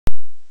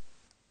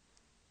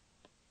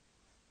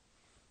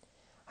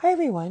Hi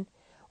everyone,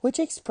 which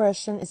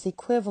expression is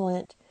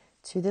equivalent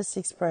to this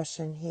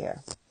expression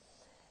here?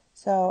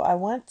 So I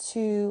want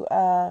to,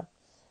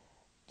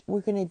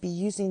 we're going to be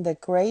using the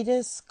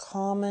greatest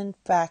common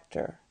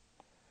factor,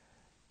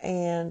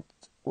 and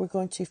we're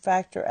going to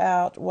factor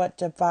out what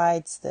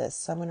divides this.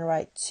 So I'm going to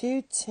write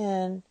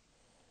 210d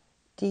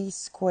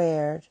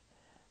squared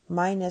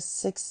minus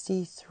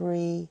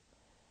 63d.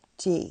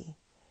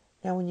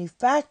 Now when you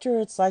factor,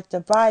 it's like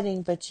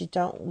dividing, but you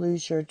don't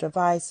lose your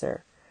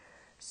divisor.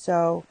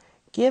 So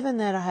given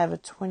that I have a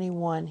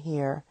 21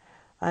 here,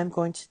 I'm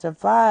going to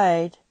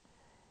divide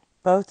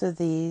both of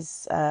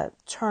these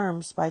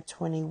terms by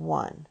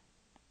 21.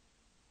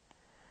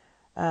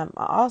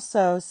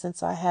 Also,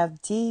 since I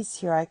have d's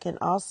here, I can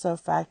also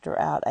factor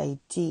out a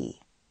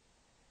d.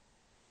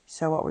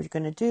 So what we're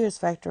going to do is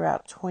factor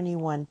out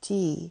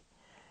 21d,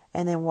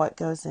 and then what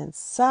goes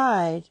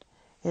inside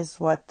is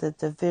what the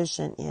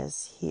division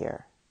is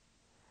here.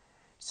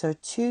 So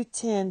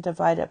 210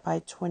 divided by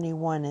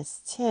 21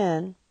 is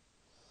 10,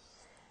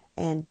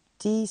 and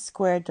d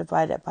squared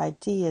divided by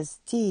d is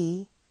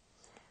d.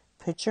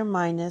 Put your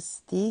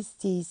minus, these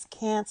d's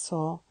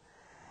cancel,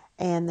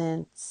 and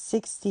then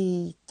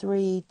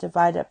 63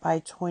 divided by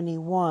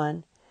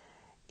 21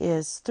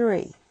 is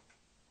 3.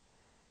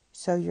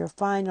 So your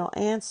final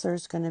answer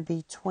is going to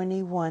be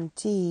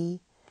 21d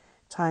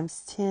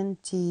times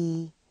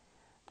 10d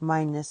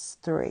minus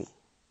 3.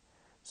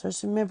 So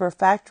just remember,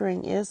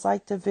 factoring is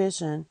like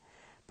division,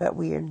 but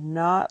we are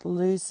not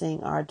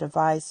losing our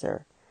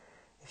divisor.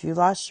 If you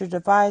lost your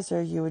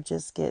divisor, you would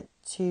just get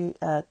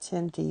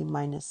 10d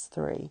minus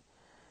 3.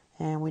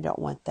 And we don't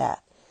want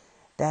that.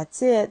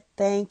 That's it.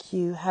 Thank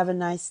you. Have a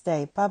nice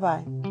day.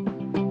 Bye-bye.